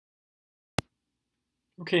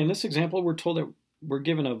Okay, in this example, we're told that we're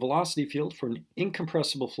given a velocity field for an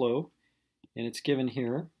incompressible flow, and it's given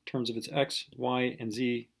here in terms of its x, y, and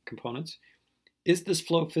z components. Is this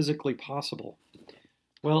flow physically possible?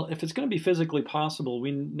 Well, if it's going to be physically possible,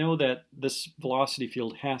 we know that this velocity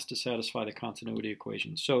field has to satisfy the continuity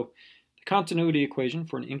equation. So the continuity equation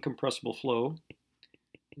for an incompressible flow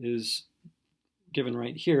is given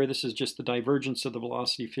right here. This is just the divergence of the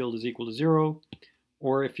velocity field is equal to 0,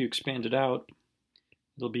 or if you expand it out,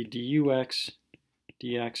 it'll be dux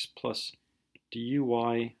dx plus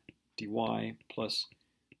duy dy plus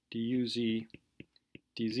duz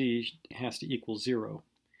dz has to equal 0.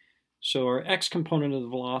 So our x component of the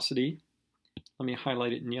velocity, let me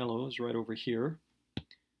highlight it in yellow, is right over here.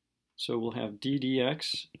 So we'll have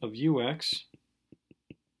ddx of ux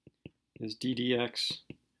is ddx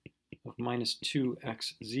of minus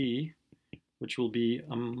 2xz, which will be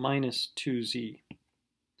a minus 2z.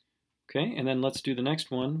 Okay, and then let's do the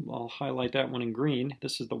next one. I'll highlight that one in green.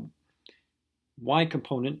 This is the y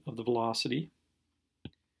component of the velocity.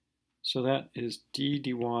 So that is d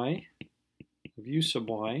dy of u sub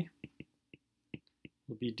y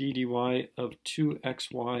will be d dy of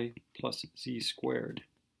 2xy plus z squared.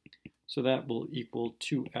 So that will equal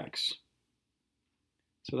 2x.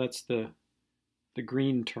 So that's the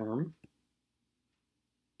green term.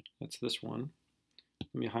 That's this one.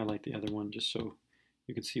 Let me highlight the other one just so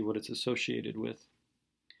you can see what it's associated with.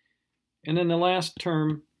 And then the last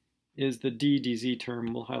term is the d dz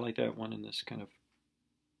term. We'll highlight that one in this kind of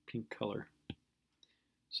pink color.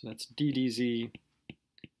 So that's d dz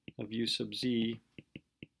of u sub z.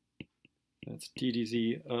 That's d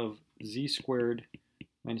dz of z squared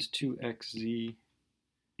minus 2xz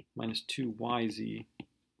minus 2yz.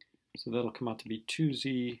 So that'll come out to be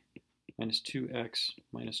 2z minus 2x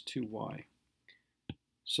minus 2y.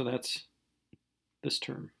 So that's this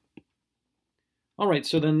term. All right,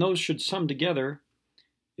 so then those should sum together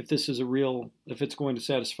if this is a real, if it's going to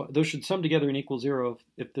satisfy, those should sum together and equal 0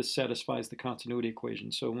 if this satisfies the continuity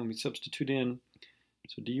equation. So when we substitute in,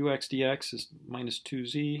 so dux dx is minus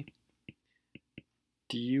 2z,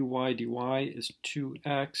 duy dy is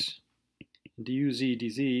 2x, duz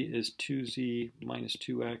dz is 2z minus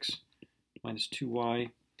 2x minus 2y.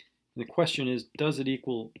 And the question is, does it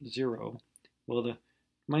equal 0? Well, the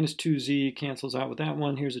minus 2z cancels out with that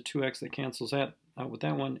one. Here's a 2x that cancels that out with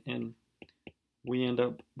that one, and we end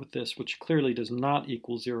up with this, which clearly does not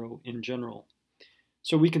equal 0 in general.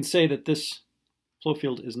 So we can say that this flow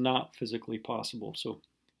field is not physically possible. So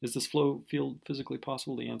is this flow field physically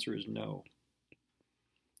possible? The answer is no.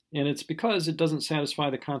 And it's because it doesn't satisfy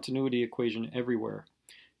the continuity equation everywhere.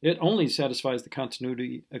 It only satisfies the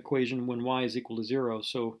continuity equation when y is equal to 0.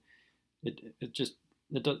 So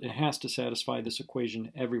it has to satisfy this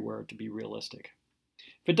equation everywhere to be realistic.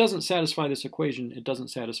 If it doesn't satisfy this equation, it doesn't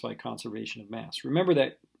satisfy conservation of mass. Remember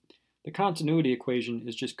that the continuity equation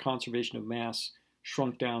is just conservation of mass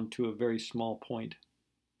shrunk down to a very small point,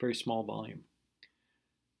 very small volume.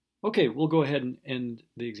 Okay, we'll go ahead and end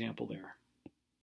the example there.